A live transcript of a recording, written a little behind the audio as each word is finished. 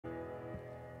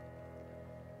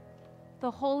The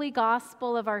Holy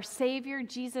Gospel of our Savior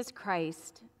Jesus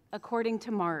Christ, according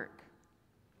to Mark.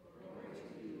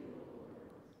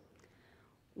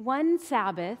 One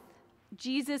Sabbath,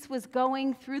 Jesus was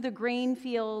going through the grain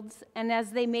fields, and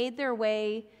as they made their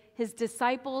way, his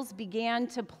disciples began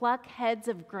to pluck heads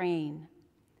of grain.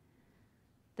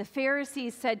 The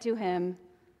Pharisees said to him,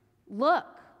 "Look,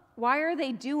 why are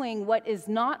they doing what is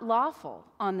not lawful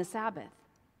on the Sabbath?"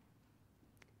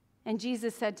 And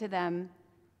Jesus said to them,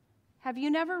 "Have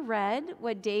you never read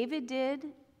what David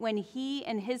did when he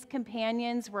and his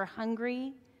companions were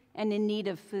hungry and in need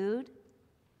of food?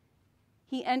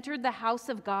 He entered the house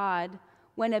of God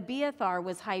when Abiathar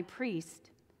was high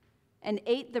priest and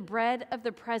ate the bread of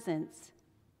the presence,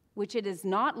 which it is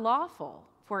not lawful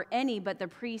for any but the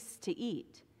priests to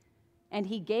eat, and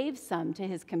he gave some to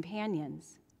his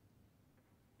companions."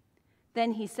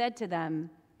 Then he said to them,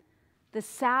 "The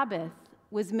Sabbath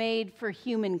was made for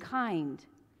humankind,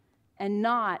 and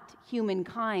not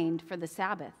humankind for the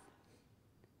Sabbath.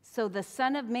 So the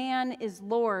Son of Man is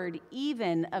Lord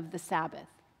even of the Sabbath."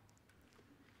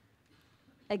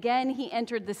 Again he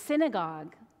entered the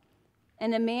synagogue,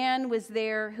 and a man was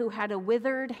there who had a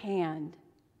withered hand.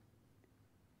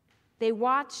 They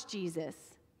watched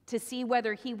Jesus to see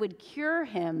whether he would cure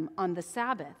him on the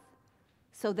Sabbath,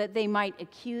 so that they might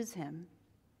accuse him.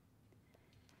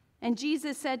 And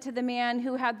Jesus said to the man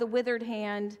who had the withered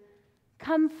hand,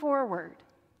 "Come forward."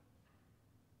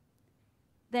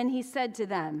 Then he said to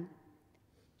them,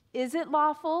 "Is it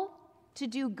lawful to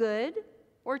do good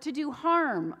or to do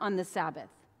harm on the Sabbath,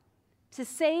 to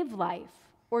save life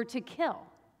or to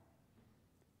kill?"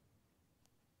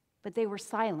 But they were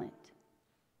silent.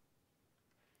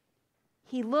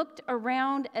 He looked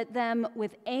around at them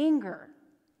with anger.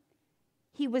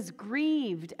 He was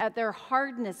grieved at their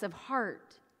hardness of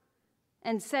heart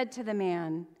and said to the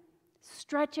man,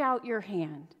 "Stretch out your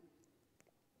hand."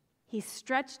 He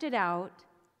stretched it out,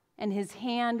 and his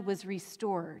hand was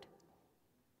restored.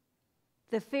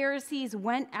 The Pharisees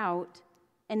went out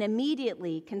and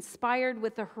immediately conspired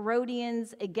with the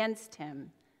Herodians against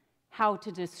him, how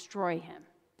to destroy him.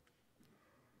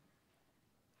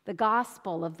 The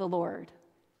Gospel of the Lord.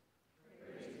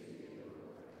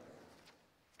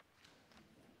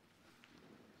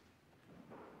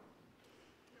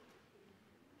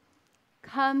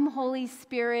 Come, Holy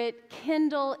Spirit,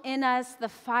 kindle in us the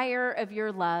fire of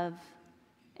your love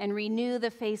and renew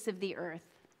the face of the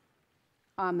earth.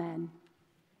 Amen.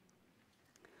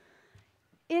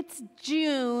 It's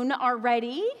June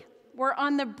already. We're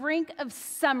on the brink of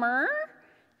summer,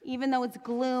 even though it's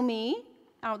gloomy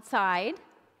outside.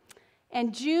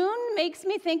 And June makes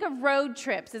me think of road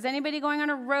trips. Is anybody going on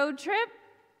a road trip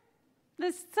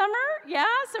this summer? Yeah,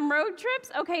 some road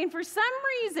trips? Okay, and for some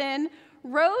reason,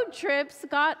 road trips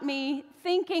got me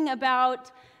thinking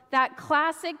about that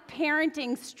classic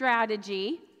parenting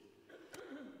strategy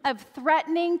of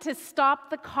threatening to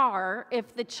stop the car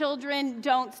if the children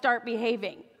don't start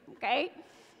behaving, okay?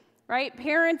 Right?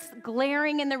 Parents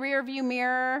glaring in the rearview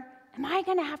mirror, "Am I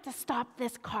going to have to stop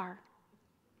this car?"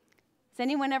 Has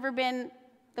anyone ever been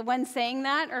the one saying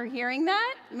that or hearing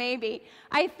that? Maybe.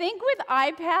 I think with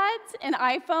iPads and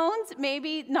iPhones,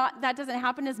 maybe not. That doesn't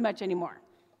happen as much anymore.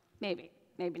 Maybe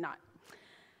not.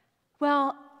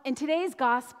 Well, in today's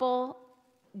gospel,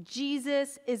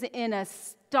 Jesus is in a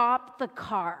stop the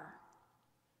car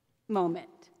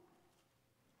moment.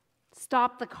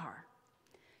 Stop the car.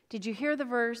 Did you hear the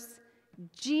verse?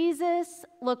 Jesus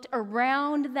looked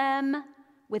around them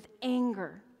with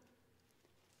anger.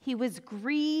 He was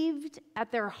grieved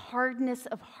at their hardness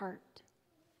of heart.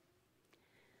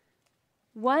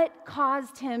 What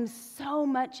caused him so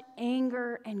much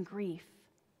anger and grief?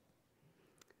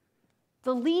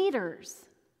 The leaders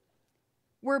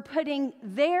were putting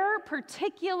their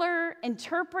particular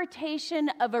interpretation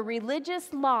of a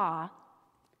religious law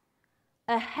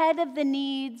ahead of the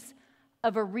needs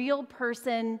of a real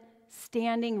person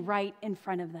standing right in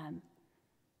front of them.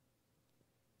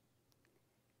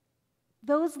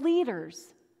 Those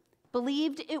leaders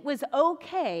believed it was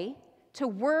okay to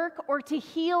work or to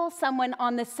heal someone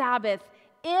on the Sabbath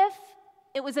if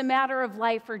it was a matter of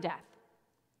life or death.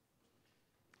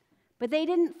 But they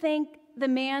didn't think the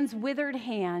man's withered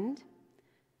hand,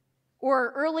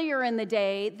 or earlier in the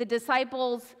day, the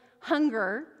disciples'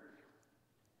 hunger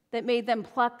that made them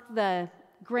pluck the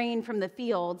grain from the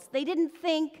fields, they didn't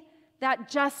think that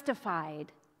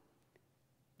justified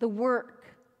the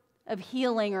work of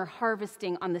healing or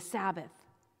harvesting on the Sabbath.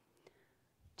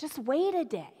 Just wait a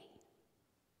day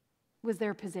was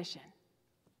their position.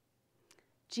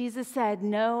 Jesus said,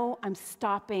 "No, I'm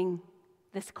stopping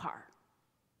this car."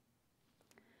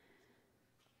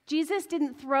 Jesus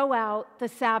didn't throw out the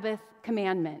Sabbath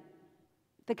commandment,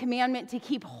 the commandment to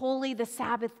keep holy the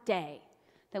Sabbath day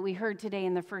that we heard today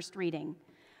in the first reading.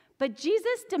 But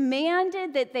Jesus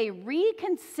demanded that they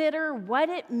reconsider what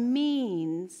it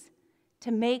means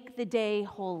to make the day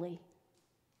holy.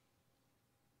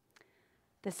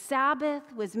 The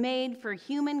Sabbath was made for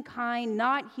humankind,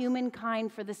 not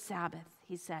humankind for the Sabbath,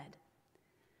 he said.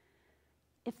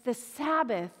 If the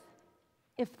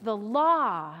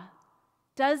law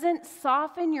doesn't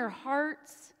soften your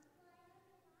hearts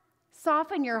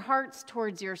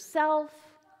towards yourself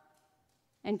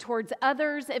and towards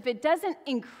others, if it doesn't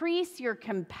increase your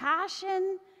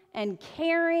compassion and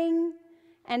caring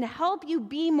and help you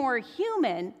be more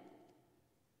human,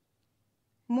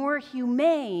 more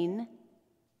humane,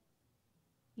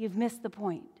 you've missed the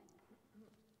point.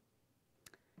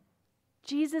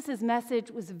 Jesus' message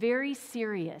was very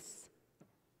serious.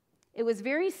 It was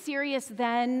very serious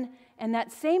then, and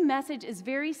that same message is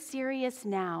very serious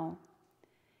now.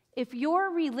 If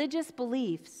your religious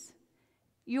beliefs,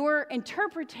 your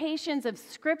interpretations of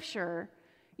Scripture,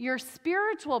 your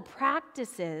spiritual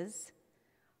practices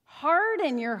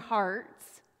harden your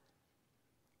hearts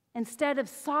instead of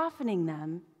softening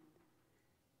them,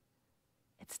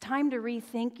 it's time to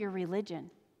rethink your religion.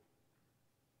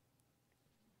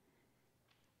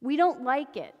 We don't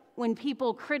like it when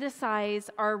people criticize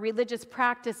our religious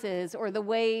practices or the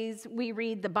ways we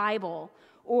read the Bible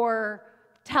or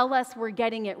tell us we're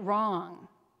getting it wrong.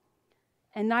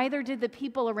 And neither did the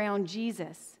people around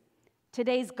Jesus.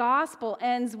 Today's gospel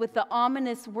ends with the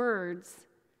ominous words,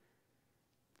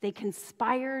 they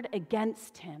conspired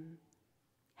against him,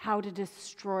 how to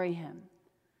destroy him.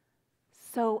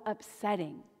 So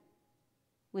upsetting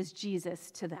was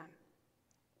Jesus to them.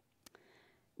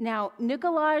 Now,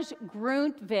 Nicolaj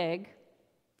Grundtvig,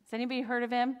 has anybody heard of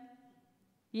him?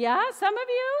 Yeah, some of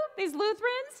you? These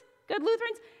Lutherans? Good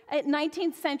Lutherans? A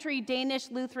 19th century Danish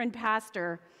Lutheran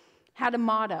pastor had a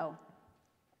motto.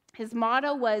 His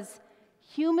motto was,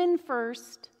 human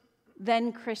first,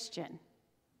 then Christian.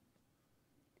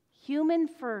 Human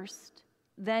first,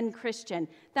 then Christian.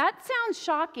 That sounds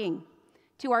shocking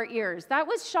to our ears. That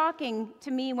was shocking to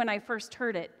me when I first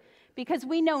heard it, because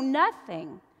we know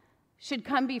nothing should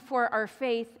come before our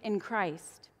faith in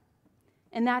Christ.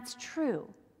 And that's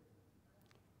true.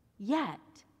 Yet,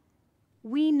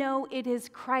 we know it is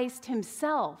Christ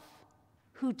himself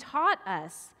who taught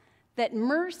us that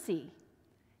mercy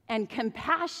and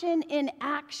compassion in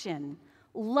action,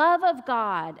 love of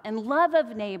God and love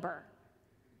of neighbor,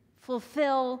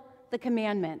 fulfill the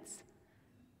commandments,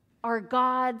 are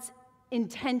God's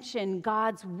intention,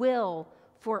 God's will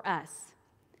for us.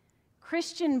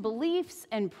 Christian beliefs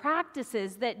and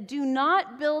practices that do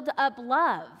not build up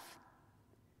love,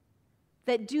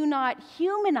 that do not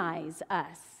humanize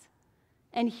us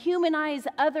and humanize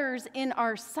others in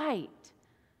our sight,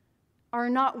 are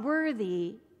not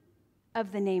worthy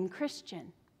of the name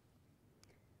Christian.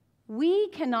 We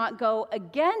cannot go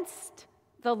against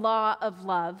the law of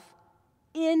love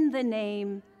in the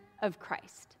name of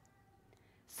Christ.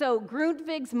 So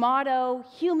Grundtvig's motto,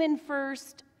 human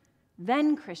first,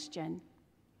 then Christian,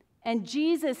 and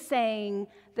Jesus saying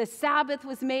the Sabbath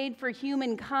was made for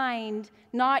humankind,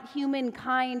 not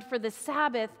humankind for the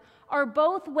Sabbath, are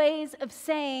both ways of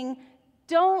saying,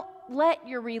 don't let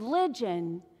your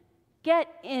religion get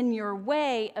in your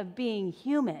way of being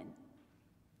human.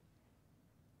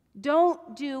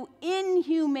 Don't do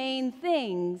inhumane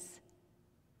things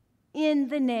in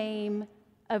the name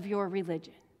of your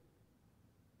religion,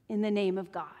 in the name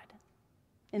of God,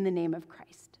 in the name of Christ.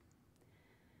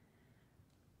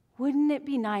 Wouldn't it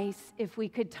be nice if we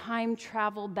could time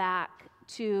travel back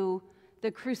to the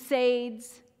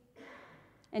Crusades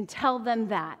and tell them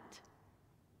that?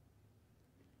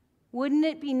 Wouldn't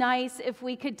it be nice if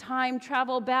we could time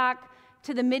travel back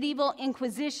to the medieval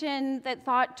Inquisition that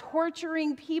thought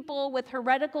torturing people with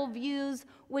heretical views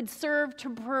would serve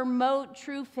to promote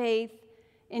true faith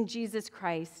in Jesus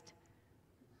Christ?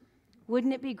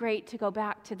 Wouldn't it be great to go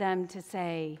back to them to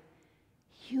say,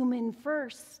 human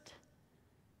first,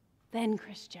 then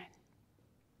Christian?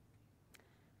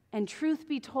 And truth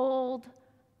be told,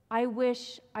 I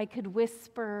wish I could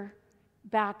whisper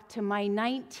back to my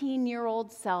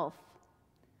 19-year-old self,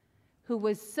 who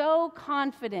was so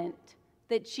confident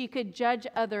that she could judge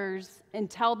others and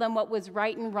tell them what was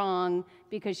right and wrong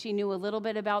because she knew a little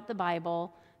bit about the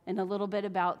Bible and a little bit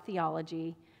about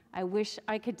theology. I wish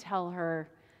I could tell her,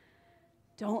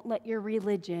 don't let your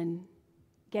religion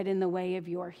get in the way of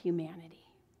your humanity.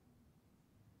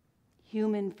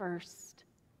 Human first,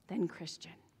 then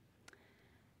Christian.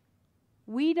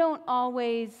 We don't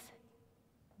always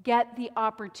get the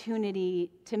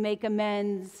opportunity to make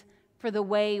amends for the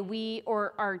way we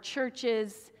or our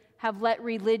churches have let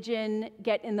religion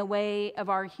get in the way of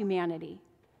our humanity.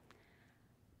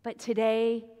 But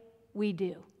today, we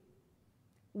do.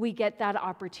 We get that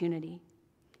opportunity.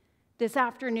 This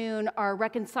afternoon, our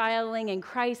Reconciling in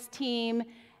Christ team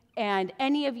and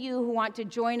any of you who want to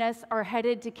join us are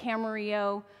headed to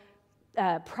Camarillo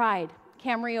Pride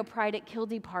at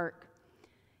Kildy Park.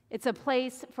 It's a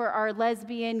place for our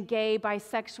lesbian, gay,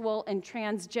 bisexual, and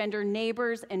transgender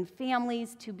neighbors and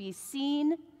families to be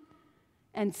seen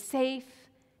and safe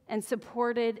and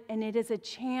supported, and it is a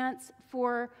chance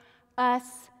for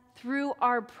us, through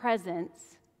our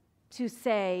presence, to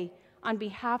say, on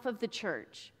behalf of the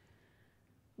church,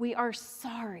 we are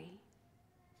sorry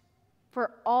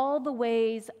for all the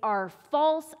ways our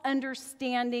false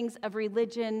understandings of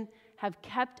religion have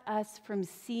kept us from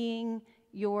seeing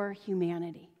your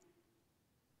humanity.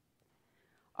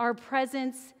 Our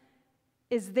presence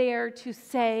is there to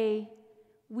say,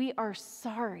 we are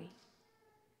sorry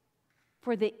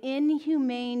for the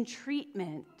inhumane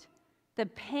treatment, the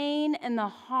pain, and the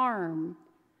harm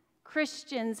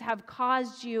Christians have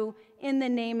caused you in the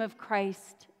name of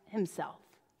Christ himself.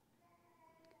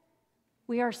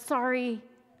 We are sorry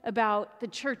about the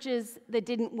churches that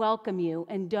didn't welcome you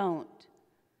and don't.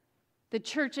 The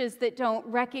churches that don't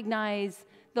recognize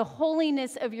the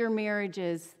holiness of your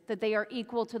marriages, that they are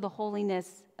equal to the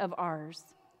holiness of ours.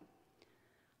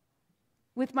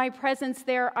 With my presence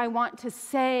there, I want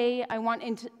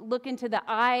to look into the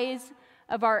eyes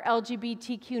of our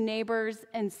LGBTQ neighbors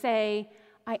and say,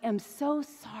 I am so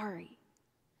sorry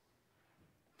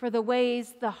for the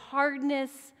ways the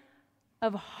hardness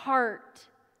of heart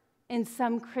in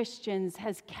some Christians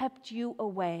has kept you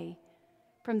away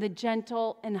from the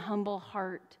gentle and humble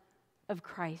heart of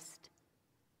Christ.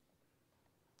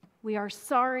 We are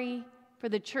sorry for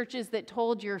the churches that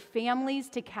told your families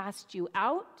to cast you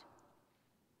out.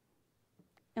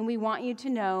 And we want you to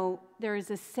know there is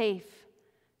a safe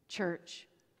church,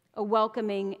 a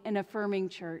welcoming and affirming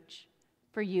church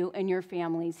for you and your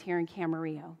families here in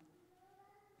Camarillo.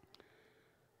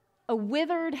 A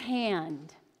withered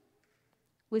hand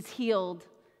was healed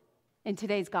in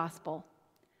today's gospel,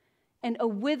 and a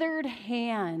withered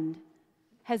hand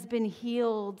has been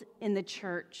healed in the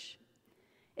church.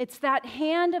 It's that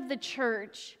hand of the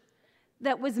church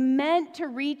that was meant to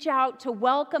reach out to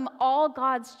welcome all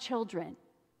God's children,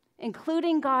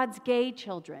 including God's gay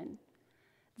children,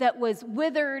 that was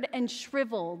withered and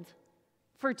shriveled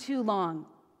for too long,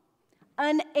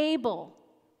 unable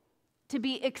to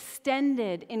be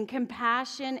extended in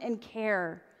compassion and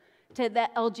care to the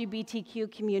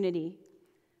LGBTQ community,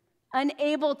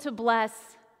 unable to bless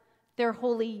their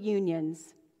holy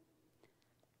unions.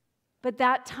 But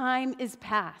that time is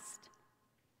past,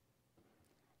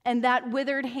 and that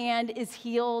withered hand is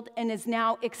healed and is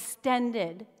now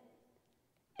extended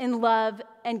in love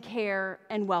and care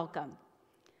and welcome.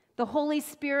 The Holy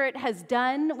Spirit has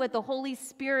done what the Holy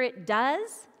Spirit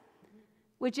does,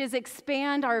 which is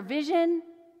expand our vision,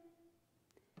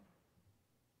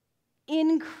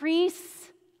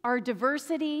 increase our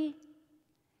diversity,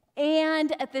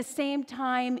 and at the same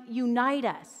time unite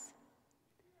us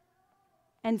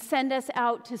and send us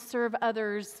out to serve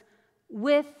others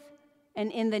with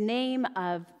and in the name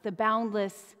of the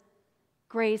boundless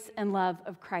grace and love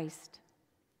of Christ.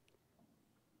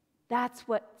 That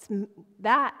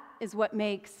is what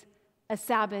makes a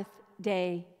Sabbath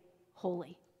day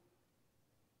holy.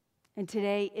 And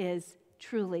today is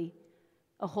truly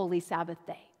a holy Sabbath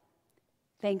day.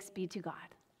 Thanks be to God.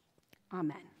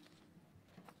 Amen.